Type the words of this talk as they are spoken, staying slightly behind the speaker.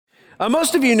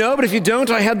Most of you know, but if you don't,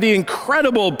 I had the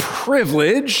incredible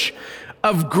privilege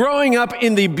of growing up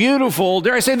in the beautiful,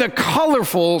 dare I say, the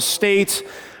colorful state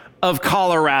of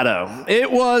Colorado.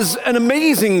 It was an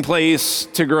amazing place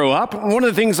to grow up. One of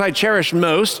the things I cherish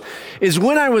most is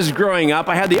when I was growing up,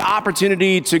 I had the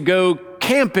opportunity to go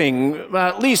camping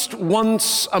at least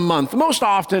once a month, most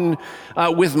often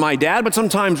with my dad, but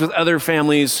sometimes with other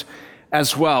families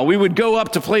as well. We would go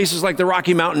up to places like the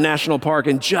Rocky Mountain National Park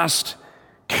and just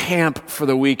camp for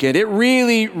the weekend. It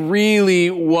really, really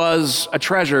was a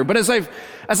treasure. But as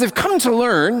I've come to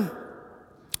learn,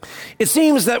 it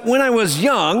seems that when I was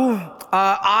young,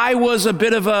 I was a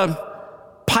bit of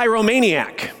a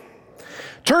pyromaniac.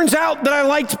 Turns out that I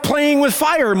liked playing with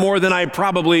fire more than I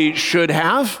probably should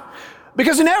have,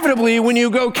 because inevitably when you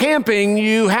go camping,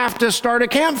 you have to start a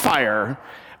campfire.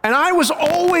 And I was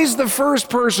always the first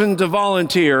person to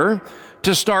volunteer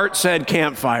to start said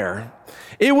campfire.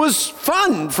 It was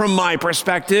fun from my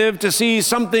perspective to see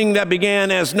something that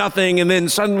began as nothing and then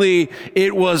suddenly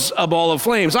it was a ball of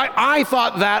flames. I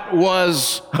thought that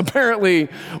was apparently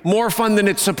more fun than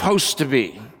it's supposed to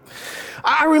be.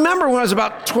 I remember when I was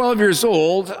about 12 years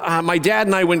old, my dad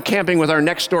and I went camping with our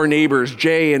next door neighbors,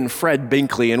 Jay and Fred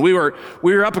Binkley. And we were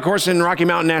up, of course, in Rocky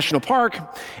Mountain National Park.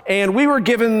 And we were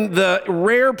given the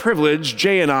rare privilege,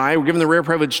 Jay and I were given the rare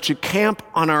privilege to camp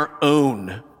on our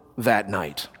own that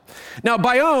night. Now,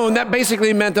 by own, that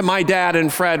basically meant that my dad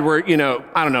and Fred were,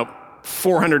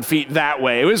 400 feet that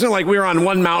way. It wasn't like we were on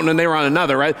one mountain and they were on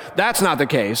another, right? That's not the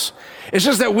case. It's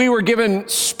just that we were given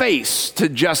space to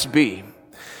just be.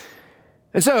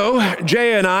 And so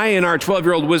Jay and I, in our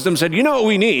 12-year-old wisdom, said, you know what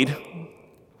we need?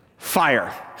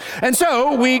 Fire. And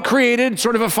so we created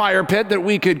sort of a fire pit that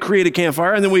we could create a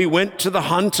campfire, and then we went to the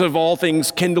hunt of all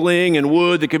things kindling and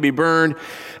wood that could be burned.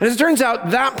 And as it turns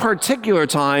out, that particular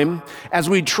time, as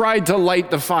we tried to light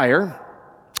the fire,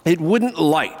 it wouldn't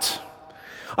light.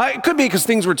 It could be because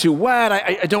things were too wet.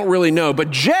 I don't really know. But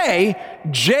Jay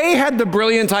had the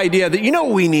brilliant idea that, you know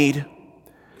what we need?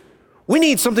 We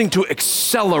need something to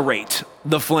accelerate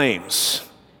the flames.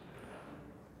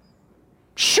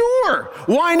 Sure,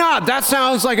 why not? That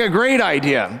sounds like a great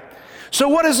idea. So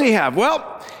what does he have?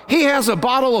 Well, he has a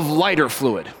bottle of lighter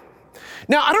fluid.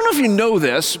 Now, I don't know if you know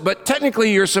this, but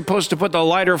technically you're supposed to put the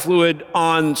lighter fluid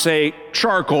on, say,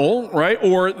 charcoal, right,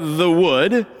 or the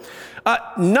wood.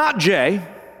 Not Jay.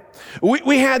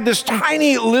 We had this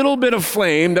tiny little bit of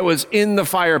flame that was in the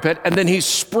fire pit, and then he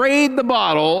sprayed the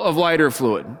bottle of lighter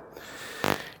fluid.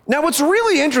 Now, what's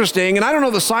really interesting, and I don't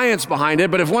know the science behind it,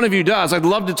 but if one of you does, I'd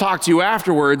love to talk to you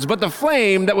afterwards, but the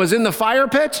flame that was in the fire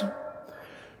pit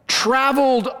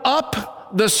traveled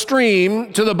up the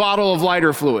stream to the bottle of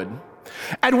lighter fluid.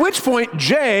 At which point,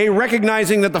 Jay,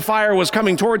 recognizing that the fire was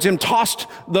coming towards him, tossed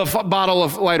the bottle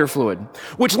of lighter fluid,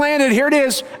 which landed, here it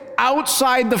is,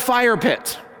 outside the fire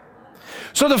pit.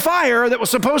 So the fire that was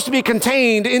supposed to be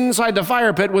contained inside the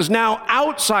fire pit was now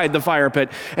outside the fire pit.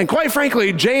 And quite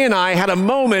frankly, Jay and I had a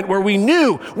moment where we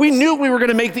knew we were going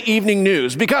to make the evening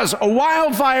news, because a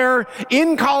wildfire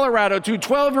in Colorado, 2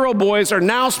 12-year-old boys are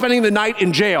now spending the night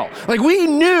in jail. Like, we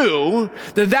knew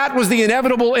that was the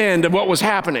inevitable end of what was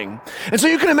happening. And so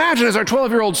you can imagine, as our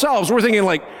 12-year-old selves, we're thinking,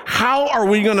 like, how are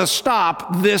we going to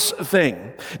stop this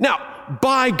thing? Now,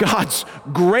 by God's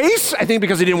grace, I think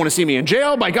because he didn't want to see me in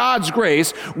jail, by God's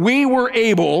grace, we were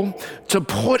able to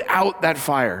put out that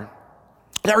fire.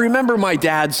 And I remember my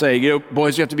dad saying,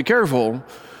 boys, you have to be careful.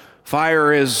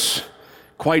 Fire is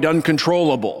quite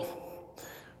uncontrollable.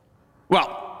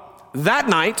 Well, that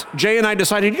night, Jay and I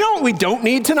decided, you know what we don't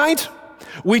need tonight?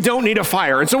 We don't need a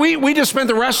fire. And so we just spent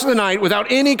the rest of the night without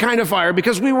any kind of fire,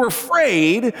 because we were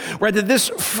afraid, right, that this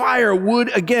fire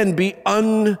would again be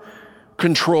uncontrolled.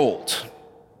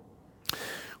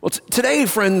 Well, today,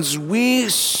 friends, we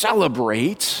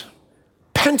celebrate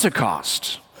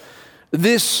Pentecost,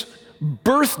 this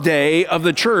birthday of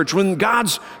the church, when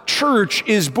God's church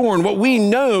is born, what we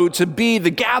know to be the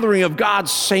gathering of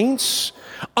God's saints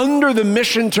under the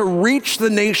mission to reach the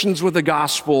nations with the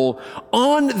gospel.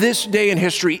 On this day in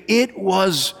history, it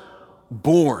was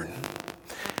born.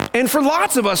 And for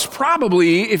lots of us,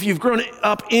 probably, if you've grown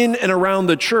up in and around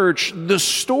the church, the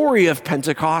story of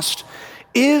Pentecost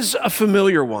is a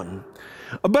familiar one.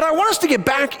 But I want us to get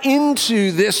back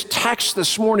into this text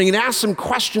this morning and ask some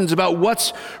questions about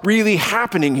what's really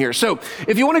happening here. So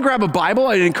if you want to grab a Bible,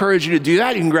 I'd encourage you to do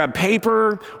that. You can grab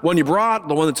paper, one you brought,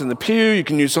 the one that's in the pew. You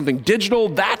can use something digital.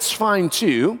 That's fine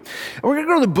too. And we're going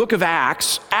to go to the book of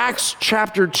Acts, Acts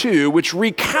chapter 2, which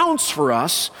recounts for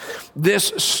us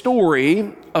this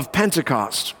story of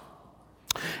Pentecost.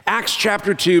 Acts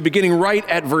chapter 2, beginning right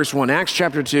at verse 1. Acts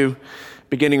chapter 2,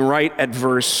 beginning right at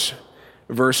verse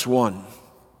verse 1.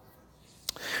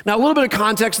 Now, a little bit of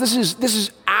context. This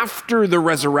is after the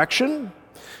resurrection.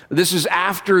 This is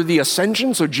after the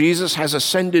ascension. So Jesus has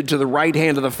ascended to the right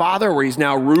hand of the Father, where he's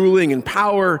now ruling in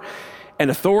power and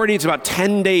authority. It's about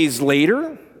 10 days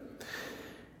later.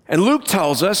 And Luke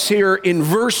tells us here in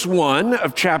verse 1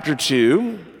 of chapter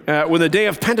 2, when the day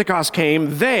of Pentecost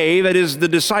came, they, that is the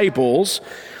disciples,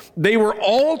 they were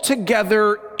all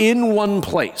together in one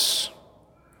place.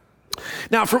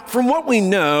 Now, from what we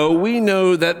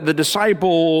know that the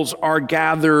disciples are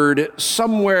gathered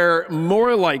somewhere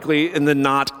more likely than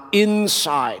not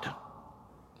inside.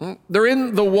 They're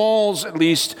in the walls, at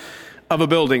least, of a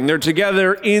building. They're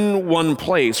together in one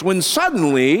place. When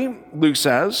suddenly, Luke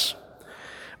says,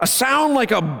 a sound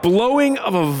like a blowing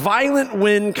of a violent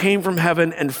wind came from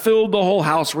heaven and filled the whole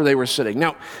house where they were sitting.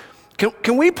 Now,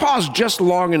 can we pause just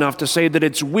long enough to say that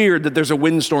it's weird that there's a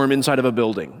windstorm inside of a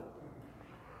building?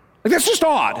 Like, that's just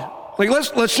odd. Like,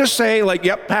 let's just say, like,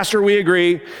 yep, Pastor, we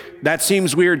agree. That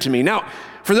seems weird to me. Now,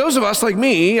 for those of us like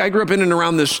me, I grew up in and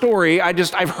around this story.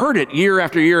 I've heard it year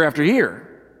after year after year.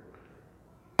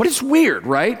 But it's weird,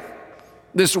 right?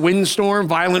 This windstorm,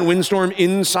 violent windstorm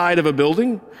inside of a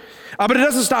building. But it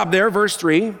doesn't stop there. Verse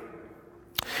 3.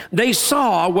 They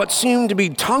saw what seemed to be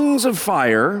tongues of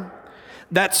fire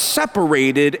that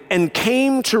separated and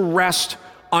came to rest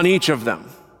on each of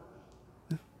them.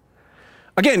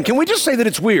 Again, can we just say that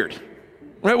it's weird?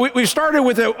 Right? We started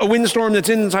with a windstorm that's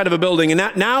inside of a building,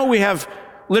 and now we have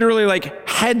literally like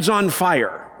heads on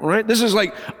fire, right? This is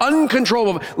like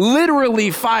uncontrollable, literally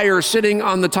fire sitting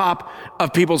on the top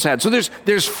of people's heads. So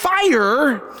there's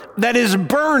fire that is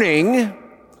burning,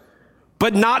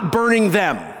 but not burning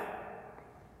them.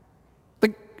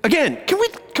 Like, again, can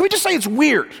we just say it's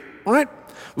weird, right?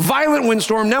 Violent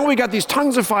windstorm. Now we got these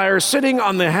tongues of fire sitting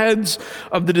on the heads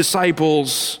of the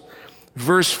disciples.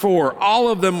 Verse 4, all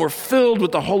of them were filled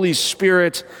with the Holy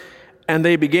Spirit, and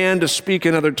they began to speak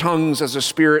in other tongues as the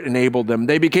Spirit enabled them.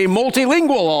 They became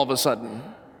multilingual all of a sudden.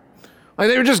 Like,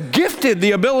 they were just gifted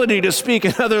the ability to speak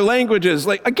in other languages.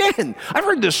 Like, again, I've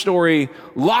heard this story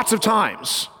lots of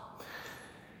times.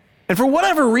 And for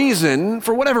whatever reason,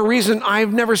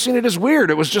 I've never seen it as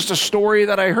weird. It was just a story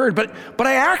that I heard. But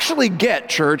I actually get,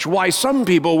 church, why some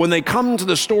people, when they come to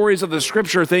the stories of the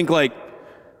Scripture, think like,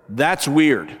 that's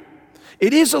weird.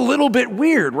 It is a little bit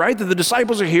weird, right? That the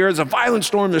disciples are here, there's a violent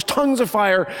storm, there's tongues of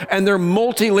fire, and they're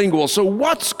multilingual. So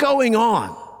what's going on?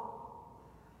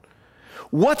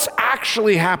 What's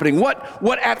actually happening?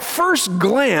 What at first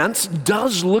glance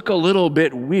does look a little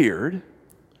bit weird,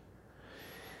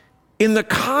 in the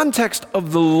context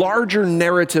of the larger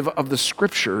narrative of the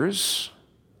Scriptures,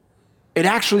 it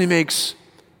actually makes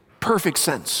perfect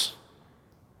sense.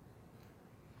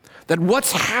 That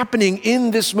what's happening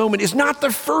in this moment is not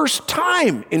the first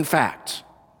time, in fact,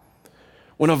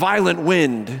 when a violent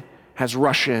wind has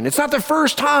rushed in. It's not the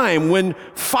first time when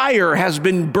fire has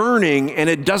been burning and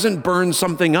it doesn't burn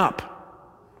something up.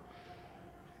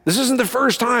 This isn't the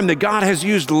first time that God has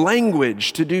used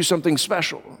language to do something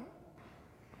special.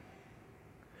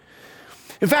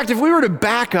 In fact, if we were to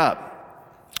back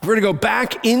up, if we were to go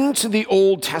back into the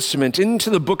Old Testament, into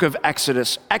the book of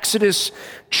Exodus, Exodus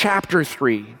chapter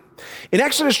 3, in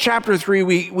Exodus chapter 3,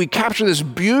 we capture this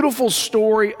beautiful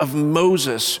story of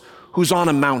Moses who's on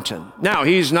a mountain. Now,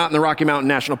 he's not in the Rocky Mountain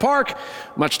National Park,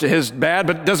 much to his bad,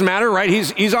 but it doesn't matter, right?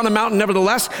 He's on a mountain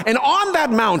nevertheless. And on that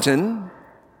mountain,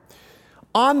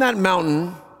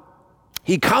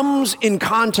 he comes in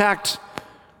contact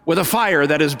with a fire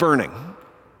that is burning.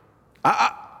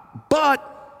 But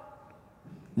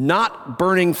not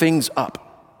burning things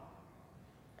up.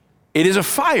 It is a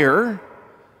fire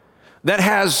that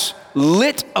has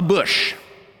lit a bush.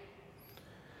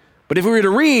 But if we were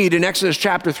to read in Exodus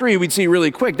chapter 3, we'd see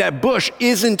really quick that bush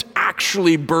isn't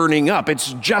actually burning up.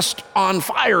 It's just on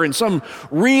fire in some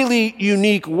really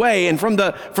unique way. And from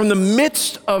the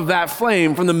midst of that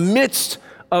flame, from the midst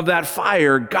of that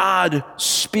fire, God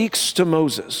speaks to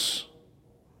Moses.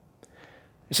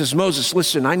 He says, Moses,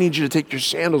 listen, I need you to take your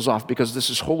sandals off because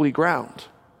this is holy ground.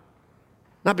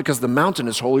 Not because the mountain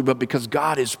is holy, but because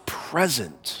God is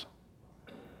present.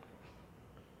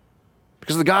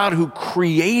 Because the God who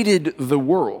created the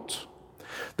world,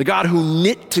 the God who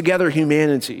knit together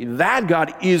humanity, that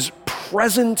God is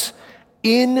present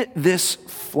in this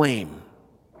flame.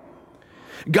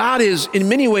 God is, in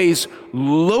many ways,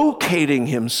 locating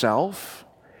himself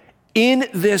in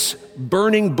this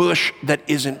burning bush that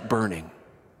isn't burning.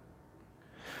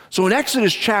 So in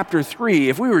Exodus chapter 3,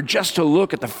 if we were just to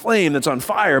look at the flame that's on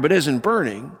fire but isn't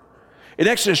burning, in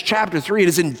Exodus chapter 3, it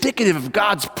is indicative of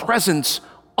God's presence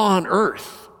on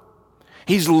earth.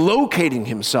 He's locating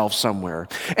himself somewhere.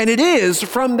 And it is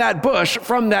from that bush,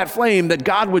 from that flame, that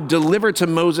God would deliver to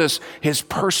Moses his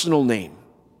personal name.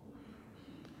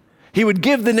 He would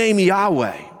give the name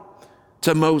Yahweh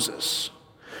to Moses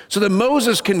so that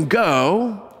Moses can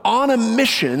go on a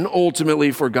mission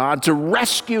ultimately for God to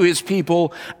rescue his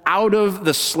people out of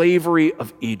the slavery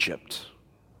of Egypt.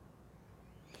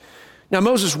 Now,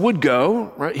 Moses would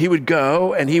go, right? He would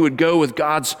go, and he would go with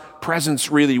God's presence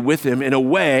really with him in a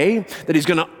way that he's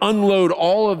going to unload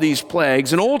all of these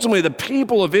plagues. And ultimately, the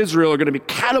people of Israel are going to be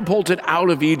catapulted out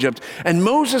of Egypt. And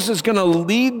Moses is going to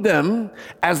lead them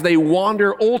as they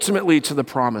wander ultimately to the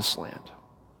promised land.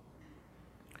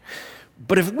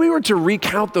 But if we were to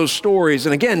recount those stories,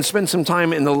 and again, spend some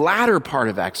time in the latter part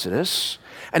of Exodus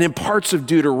and in parts of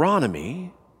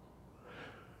Deuteronomy,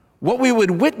 what we would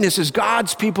witness is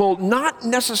God's people not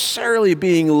necessarily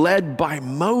being led by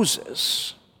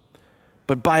Moses,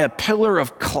 but by a pillar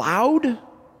of cloud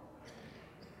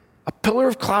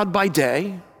by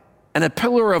day, and a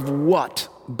pillar of what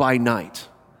by night?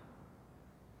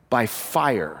 By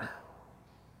fire.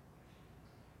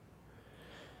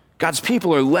 God's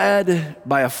people are led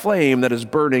by a flame that is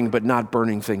burning but not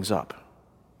burning things up.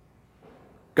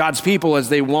 God's people, as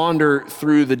they wander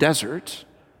through the desert,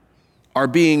 are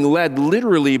being led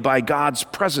literally by God's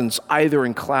presence, either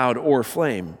in cloud or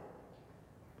flame.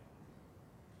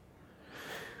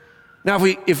 Now,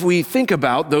 if we think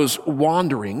about those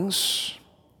wanderings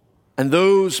and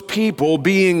those people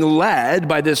being led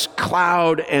by this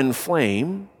cloud and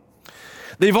flame,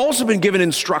 they've also been given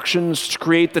instructions to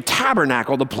create the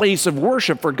tabernacle, the place of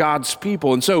worship for God's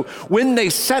people. And so when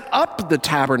they set up the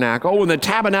tabernacle, when the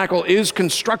tabernacle is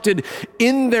constructed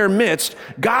in their midst,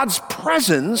 God's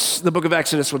presence, the book of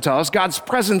Exodus will tell us, God's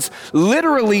presence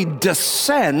literally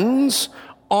descends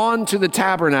onto the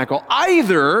tabernacle,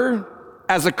 either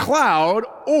as a cloud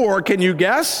or, can you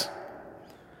guess,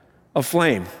 a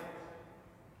flame.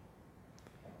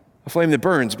 A flame that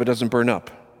burns but doesn't burn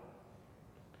up.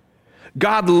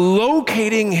 God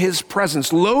locating his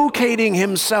presence, locating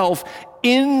himself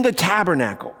in the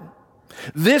tabernacle.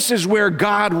 This is where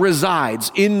God resides,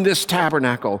 in this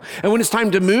tabernacle. And when it's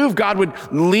time to move, God would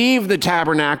leave the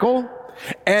tabernacle,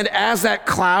 and as that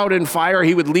cloud and fire,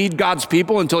 he would lead God's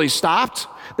people until he stopped.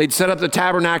 They'd set up the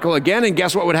tabernacle again, and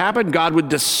guess what would happen? God would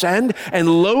descend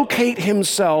and locate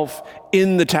himself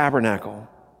in the tabernacle.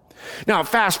 Now,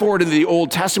 fast forward into the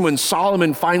Old Testament, when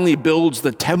Solomon finally builds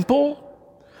the temple,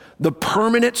 the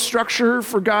permanent structure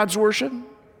for God's worship.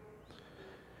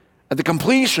 At the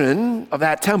completion of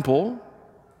that temple,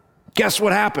 guess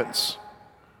what happens?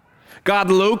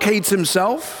 God locates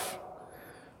himself,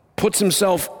 puts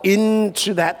himself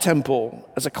into that temple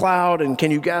as a cloud, and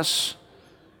can you guess?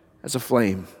 As a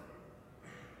flame.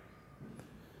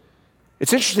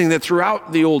 It's interesting that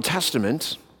throughout the Old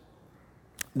Testament,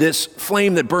 this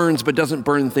flame that burns but doesn't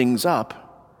burn things up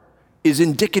is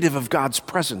indicative of God's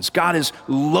presence. God is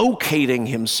locating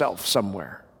himself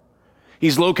somewhere.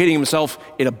 He's locating himself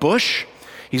in a bush.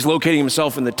 He's locating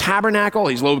himself in the tabernacle.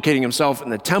 He's locating himself in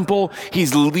the temple.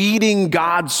 He's leading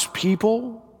God's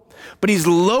people, but he's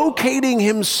locating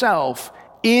himself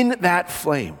in that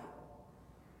flame.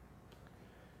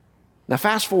 Now,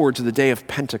 fast forward to the day of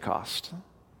Pentecost,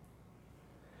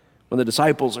 when the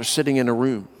disciples are sitting in a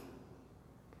room,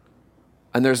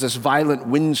 and there's this violent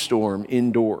windstorm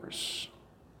indoors,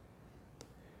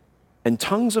 and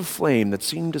tongues of flame that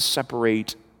seem to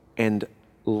separate and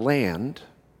land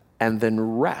and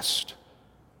then rest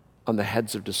on the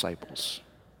heads of disciples.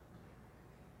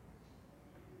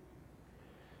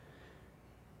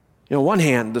 You know, on one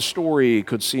hand, the story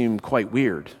could seem quite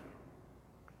weird,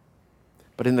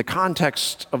 but in the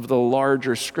context of the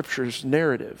larger scriptures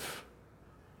narrative,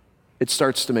 it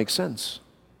starts to make sense.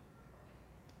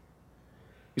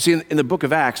 You see, in the book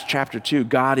of Acts, chapter 2,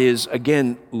 God is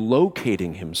again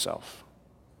locating himself.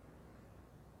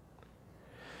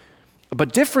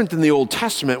 But different than the Old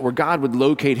Testament, where God would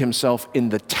locate himself in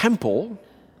the temple,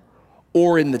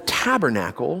 or in the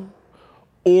tabernacle,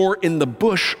 or in the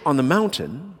bush on the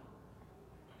mountain,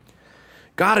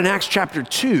 God in Acts chapter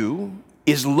 2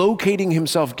 is locating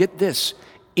himself, get this,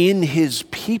 in his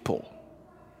people.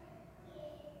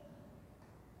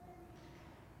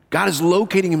 God is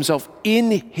locating himself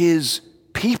in his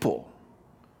people.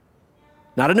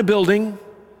 Not in a building,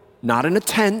 not in a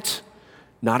tent,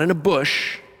 not in a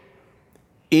bush,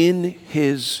 in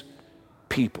his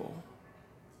people.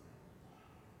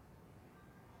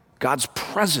 God's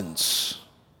presence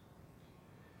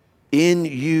in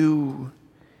you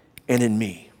and in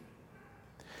me.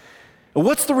 And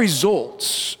what's the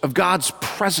results of God's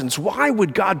presence? Why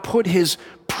would God put his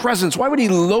presence? Why would he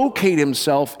locate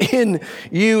himself in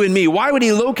you and me? Why would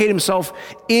he locate himself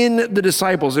in the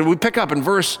disciples? And we pick up in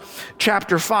verse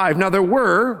chapter 5. Now there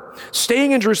were,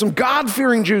 staying in Jerusalem,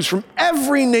 God-fearing Jews from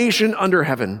every nation under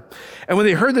heaven. And when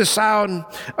they heard this sound,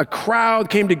 a crowd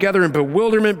came together in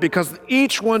bewilderment because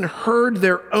each one heard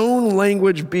their own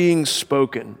language being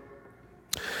spoken.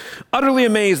 Utterly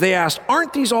amazed, they asked,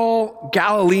 "Aren't these all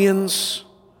Galileans?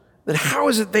 Then how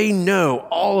is it they know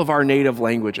all of our native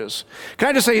languages?" Can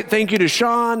I just say thank you to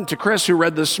Sean, to Chris, who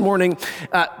read this morning.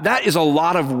 That is a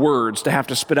lot of words to have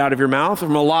to spit out of your mouth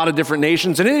from a lot of different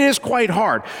nations, and it is quite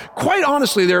hard. Quite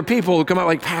honestly, there are people who come out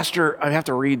like, "Pastor, I have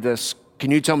to read this. Can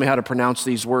you tell me how to pronounce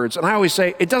these words?" And I always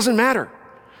say, it doesn't matter.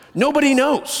 Nobody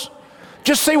knows.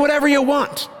 Just say whatever you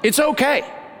want. It's okay.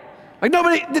 Like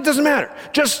it doesn't matter.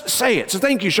 Just say it. So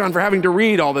thank you, Sean, for having to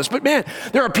read all this. But man,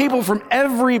 there are people from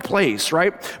every place,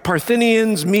 right?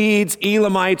 Parthians, Medes,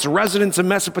 Elamites, residents of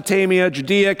Mesopotamia,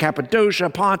 Judea, Cappadocia,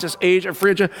 Pontus, Asia,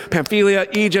 Phrygia, Pamphylia,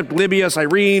 Egypt, Libya,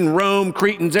 Cyrene, Rome,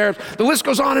 Cretans, Arabs. The list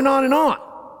goes on and on and on.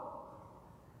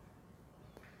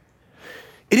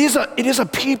 It is a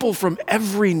people from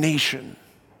every nation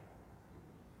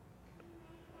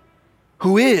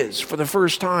who is, for the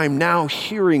first time, now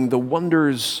hearing the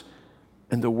wonders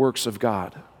and the works of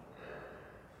God.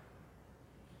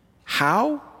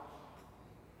 How?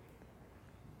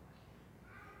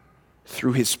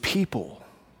 Through his people.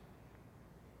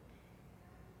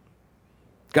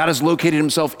 God has located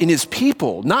himself in his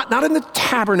people, not in the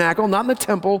tabernacle, not in the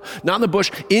temple, not in the bush,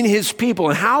 in his people.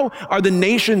 And how are the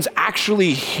nations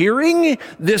actually hearing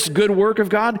this good work of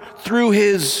God? Through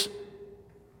his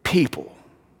people.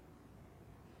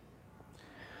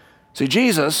 See,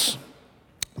 Jesus,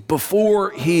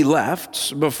 before he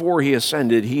left, before he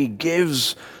ascended, he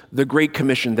gives the Great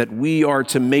Commission that we are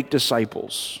to make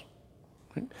disciples.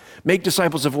 Make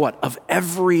disciples of what? Of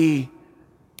every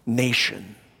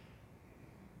nation.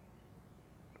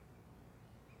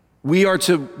 We are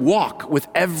to walk with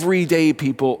everyday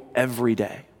people every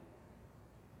day.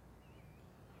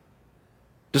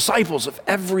 Disciples of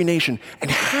every nation. And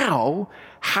how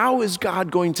is God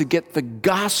going to get the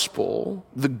gospel,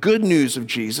 the good news of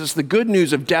Jesus, the good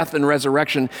news of death and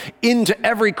resurrection into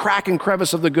every crack and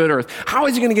crevice of the good earth? How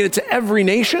is he going to get it to every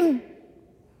nation?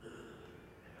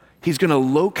 He's going to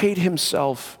locate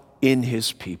himself in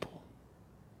his people.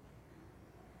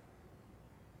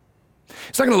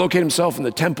 He's not going to locate himself in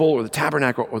the temple or the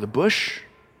tabernacle or the bush.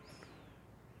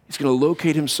 He's going to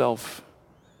locate himself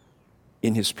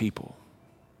in his people.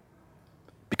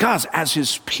 Because as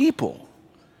his people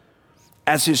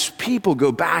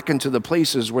go back into the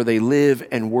places where they live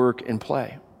and work and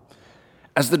play,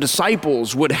 as the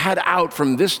disciples would head out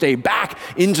from this day back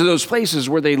into those places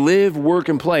where they live, work,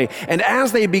 and play, and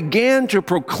as they began to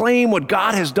proclaim what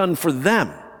God has done for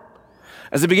them,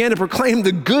 as they began to proclaim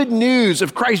the good news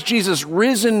of Christ Jesus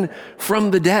risen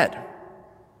from the dead,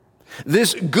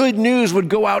 this good news would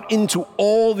go out into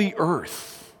all the earth.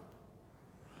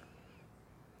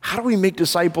 How do we make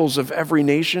disciples of every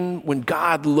nation? When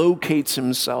God locates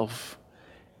himself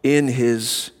in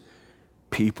his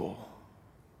people.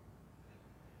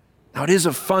 Now, it is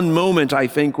a fun moment, I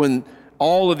think, when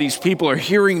all of these people are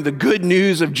hearing the good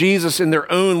news of Jesus in their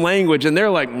own language, and they're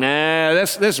like, nah,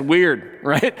 that's weird,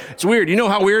 right? It's weird. You know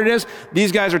how weird it is?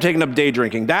 These guys are taking up day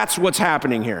drinking. That's what's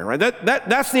happening here, right?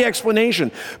 That's the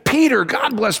explanation. Peter,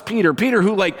 God bless Peter. Peter,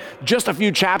 who like just a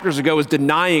few chapters ago was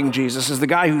denying Jesus, is the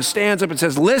guy who stands up and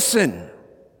says, listen,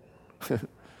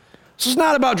 this is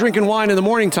not about drinking wine in the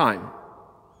morning time.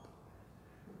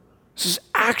 This is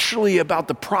actually about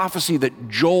the prophecy that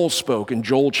Joel spoke in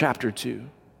Joel chapter 2.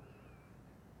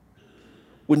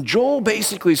 When Joel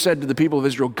basically said to the people of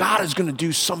Israel, God is going to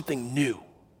do something new.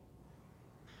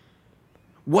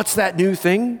 What's that new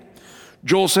thing?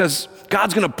 Joel says,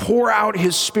 God's going to pour out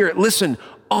his spirit, listen,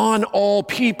 on all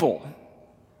people.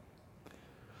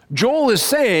 Joel is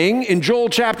saying in Joel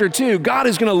chapter 2, God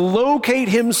is going to locate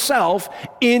himself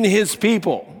in his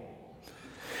people.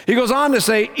 He goes on to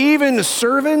say, even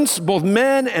servants, both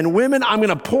men and women, I'm going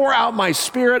to pour out my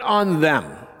spirit on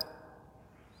them.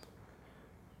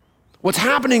 What's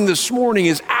happening this morning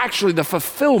is actually the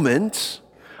fulfillment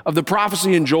of the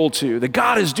prophecy in Joel 2, that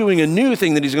God is doing a new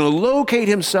thing, that he's going to locate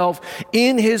himself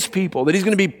in his people, that he's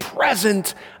going to be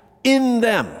present in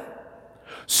them,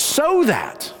 so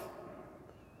that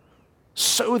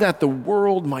the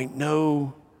world might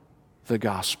know the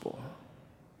gospel,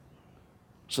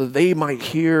 so that they might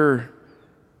hear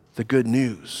the good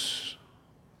news.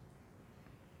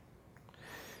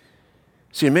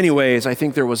 See, in many ways, I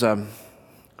think there was a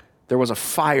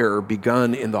fire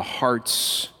begun in the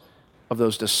hearts of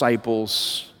those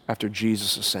disciples after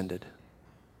Jesus ascended.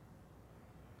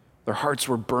 Their hearts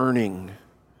were burning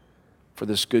for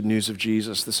this good news of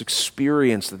Jesus, this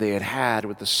experience that they had had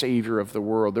with the Savior of the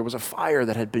world. There was a fire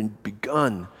that had been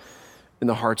begun in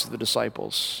the hearts of the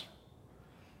disciples.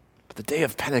 But the day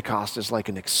of Pentecost is like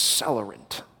an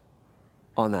accelerant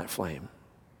on that flame.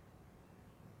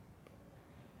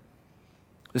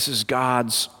 This is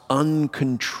God's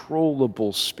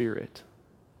uncontrollable Spirit.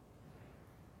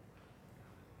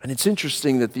 And it's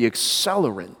interesting that the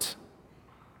accelerant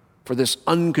for this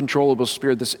uncontrollable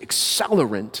Spirit, this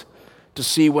accelerant to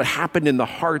see what happened in the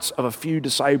hearts of a few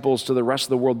disciples to the rest of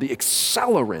the world, the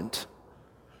accelerant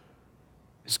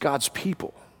is God's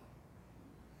people.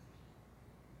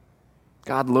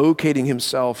 God locating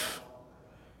himself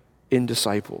in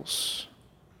disciples.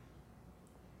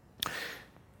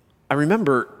 I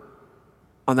remember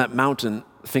on that mountain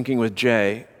thinking with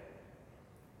Jay,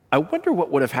 I wonder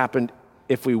what would have happened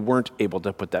if we weren't able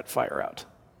to put that fire out.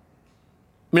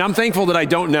 I mean, I'm thankful that I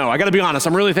don't know. I got to be honest,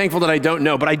 I'm really thankful that I don't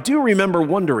know, but I do remember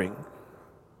wondering,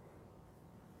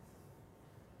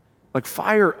 like,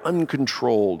 fire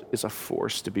uncontrolled is a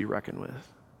force to be reckoned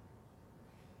with.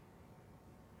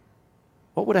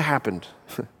 What would have happened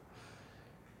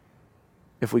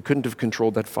if we couldn't have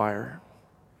controlled that fire?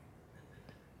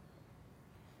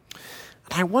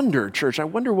 And I wonder, church,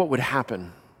 what would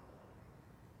happen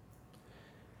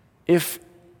if,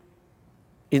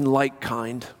 in like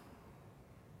kind,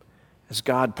 as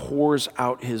God pours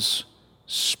out his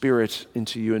Spirit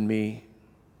into you and me,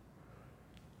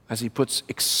 as he puts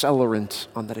accelerant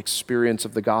on that experience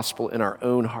of the gospel in our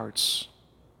own hearts,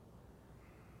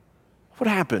 what would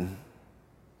happen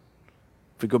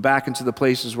if we go back into the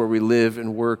places where we live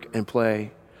and work and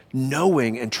play,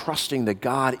 knowing and trusting that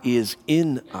God is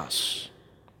in us,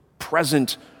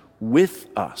 present with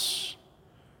us?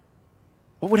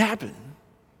 What would happen?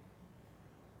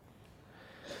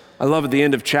 I love at the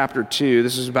end of chapter 2,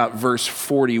 this is about verse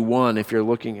 41 if you're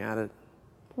looking at it.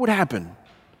 What would happen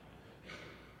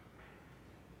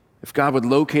if God would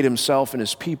locate himself in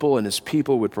his people and his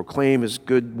people would proclaim his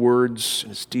good words and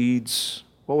his deeds?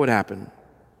 What would happen?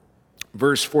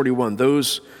 Verse 41,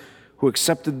 those who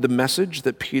accepted the message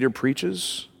that Peter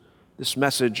preaches, this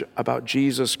message about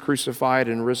Jesus crucified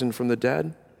and risen from the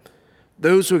dead,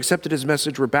 those who accepted his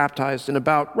message were baptized, and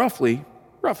about roughly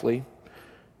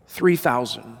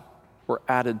 3,000 were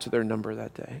added to their number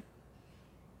that day.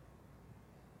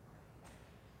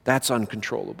 That's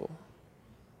uncontrollable.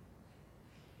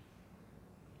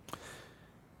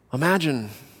 Imagine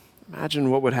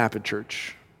what would happen,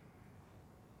 church,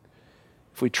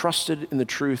 if we trusted in the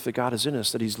truth that God is in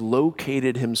us, that he's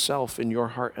located himself in your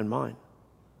heart and mind,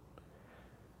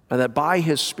 and that by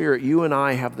his Spirit, you and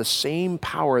I have the same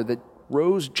power that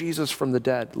rose Jesus from the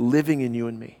dead living in you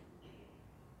and me.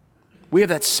 We have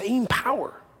that same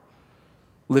power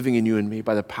living in you and me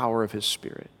by the power of his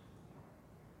Spirit.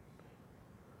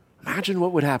 Imagine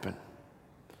what would happen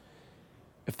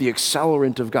if the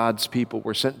accelerant of God's people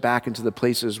were sent back into the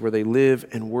places where they live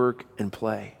and work and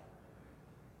play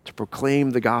to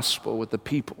proclaim the gospel with the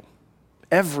people,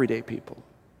 everyday people,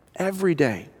 every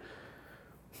day.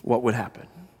 What would happen?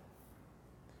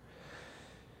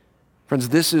 Friends,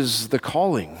 this is the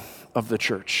calling of the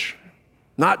church,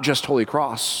 not just Holy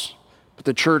Cross, but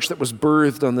the church that was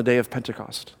birthed on the day of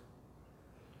Pentecost,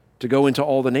 to go into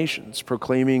all the nations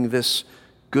proclaiming this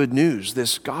good news,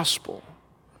 this gospel,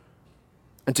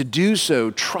 and to do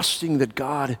so trusting that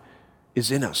God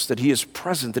is in us, that he is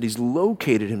present, that he's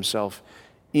located himself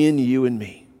in you and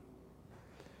me.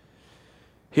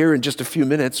 Here in just a few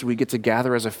minutes, we get to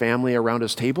gather as a family around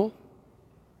his table,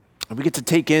 and we get to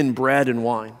take in bread and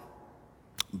wine,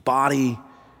 body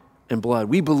and blood.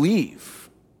 We believe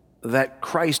that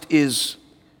Christ is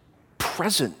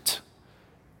present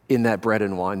in that bread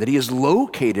and wine, that he has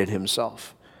located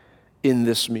himself in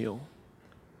this meal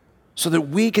so that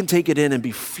we can take it in and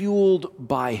be fueled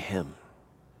by him.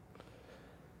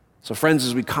 So friends,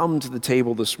 as we come to the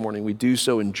table this morning, we do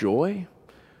so in joy,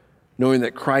 knowing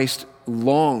that Christ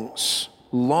longs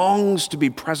to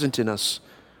be present in us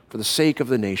for the sake of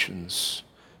the nations.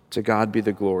 To God be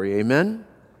the glory. Amen?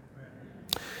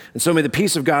 And so may the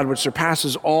peace of God, which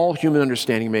surpasses all human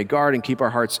understanding, may guard and keep our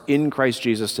hearts in Christ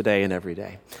Jesus today and every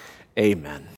day. Amen.